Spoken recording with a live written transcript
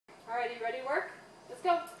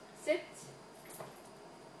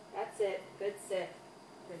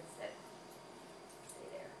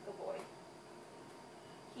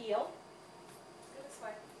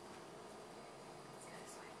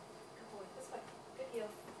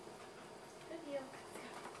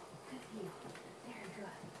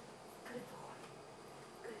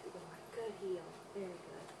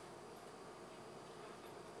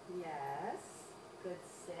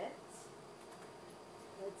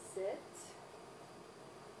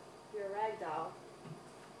doll.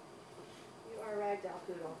 You are a rag doll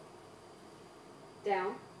poodle.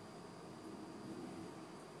 Down.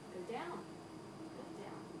 Go down. Go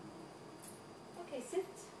down. Okay, sit.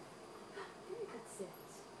 Very good sit.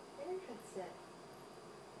 Very good sit.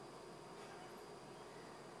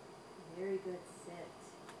 Very good sit.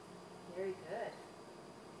 Very good.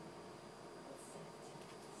 Good sit.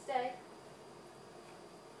 Stay.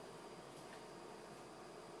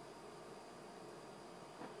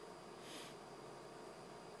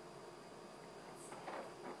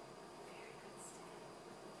 Very good stay.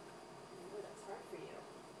 Oh, that's hard for you.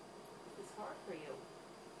 It's hard for you.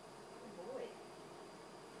 Good boy.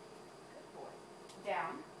 Good boy.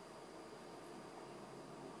 Down.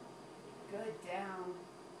 Good down.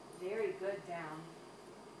 Very good down.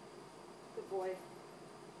 Good boy.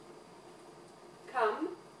 Come.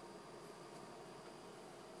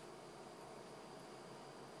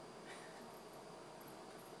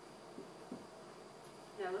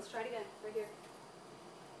 Now let's try it again. Right here.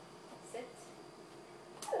 Sit.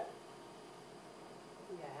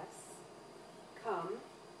 Yes. Come.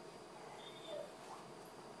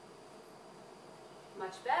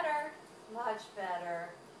 Much better. Much better.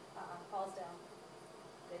 Paws down.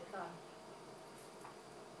 Good come.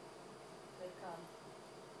 Good come.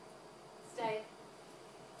 Stay.